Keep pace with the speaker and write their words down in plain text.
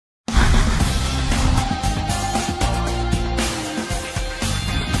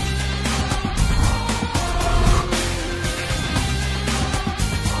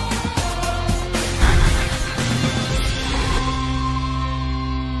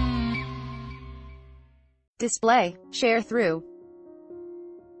Display, share through.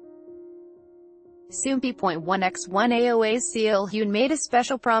 Soompi.1x1 AOA's Seolhyun made a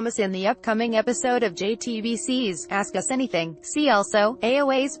special promise in the upcoming episode of JTBC's Ask Us Anything. See also,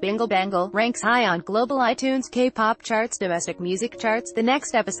 AOA's Bingle Bangle ranks high on global iTunes K-pop charts, domestic music charts. The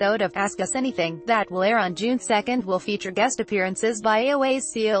next episode of Ask Us Anything, that will air on June 2nd, will feature guest appearances by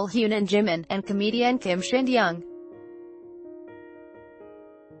AOA's Seolhyun and Jimin, and comedian Kim Shin-young.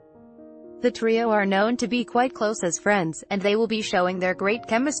 The trio are known to be quite close as friends, and they will be showing their great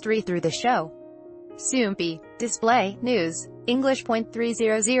chemistry through the show. Soompi. Display, news.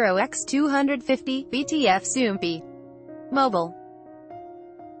 English.300x250, BTF Soompi. Mobile.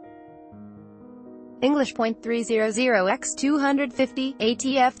 English.300x250,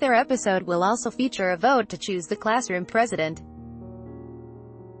 ATF. Their episode will also feature a vote to choose the classroom president.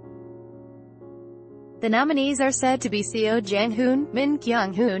 The nominees are said to be Seo Jang-hoon, Min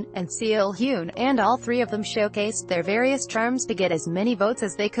Kyung-hoon, and Seolhyun, and all three of them showcased their various charms to get as many votes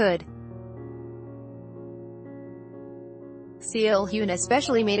as they could. Seolhyun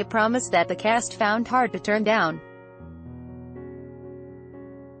especially made a promise that the cast found hard to turn down.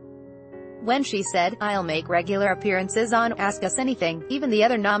 When she said, "I'll make regular appearances on Ask Us Anything," even the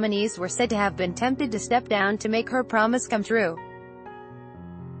other nominees were said to have been tempted to step down to make her promise come true.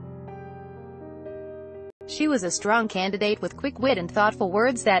 She was a strong candidate with quick wit and thoughtful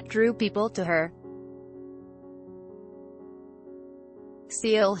words that drew people to her.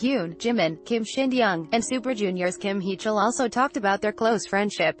 Seolhyun, Jimin, Kim Shin-young, and Super Junior's Kim Hee-chul also talked about their close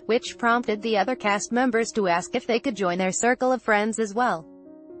friendship, which prompted the other cast members to ask if they could join their circle of friends as well.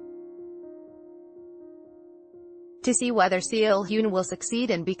 To see whether Seolhyun will succeed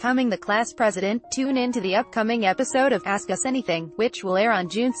in becoming the class president, tune in to the upcoming episode of Ask Us Anything, which will air on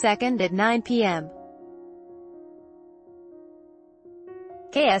June 2nd at 9 p.m.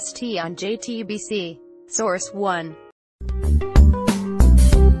 KST on JTBC. Source 1.